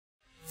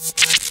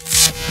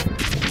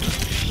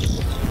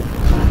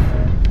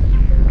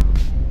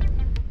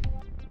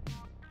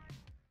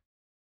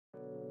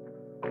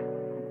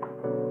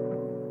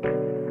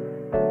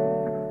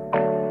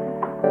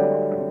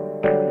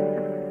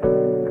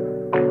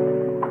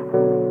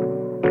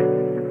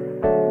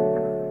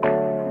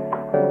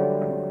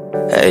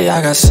Hey,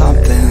 I got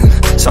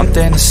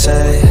something to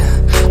say.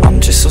 I'm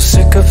just so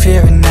sick of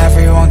hearing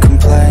everyone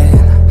complain.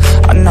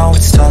 I know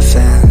it's tough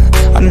and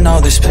I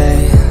know there's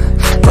pain,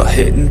 but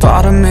hitting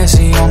bottom is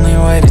the only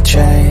way to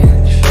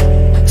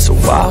change. So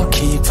I'll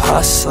keep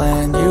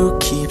hustling, you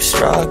keep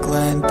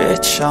struggling.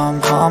 Bitch, I'm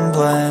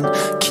humbling,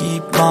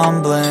 keep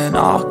mumbling.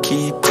 I'll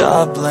keep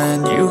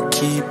doubling, you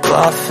keep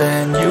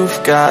bluffing.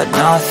 You've got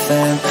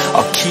nothing,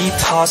 I'll keep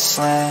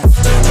hustling.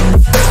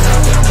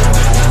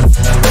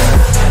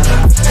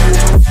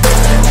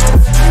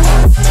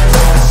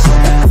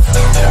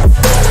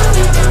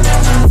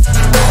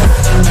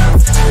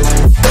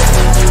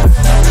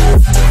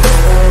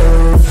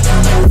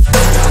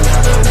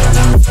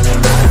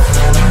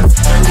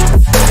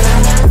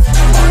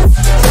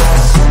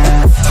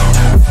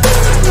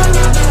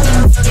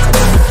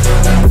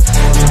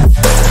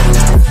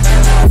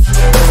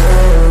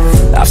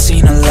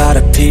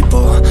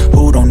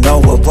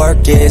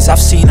 I've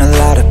seen a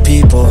lot of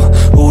people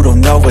who don't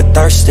know what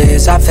thirst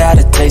is. I've had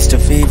a taste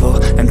of evil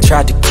and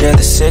tried to cure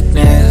the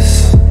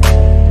sickness,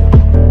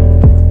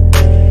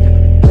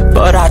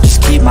 but I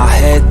just keep my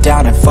head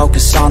down and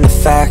focus on the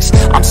facts.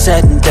 I'm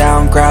setting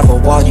down gravel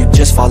while you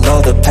just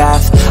follow the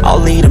path. I'll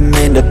lead them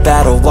into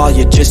battle while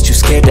you're just too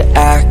scared to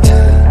act.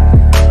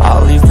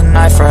 I'll leave the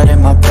knife right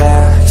in my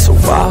back. So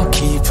I'll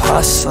keep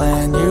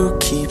hustling, you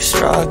keep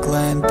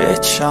struggling.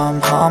 Bitch, I'm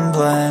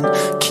humbling,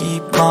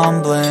 keep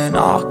mumbling.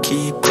 I'll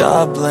keep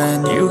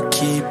doubling, you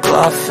keep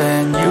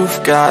bluffing.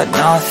 You've got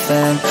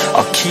nothing,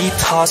 I'll keep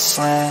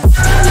hustling.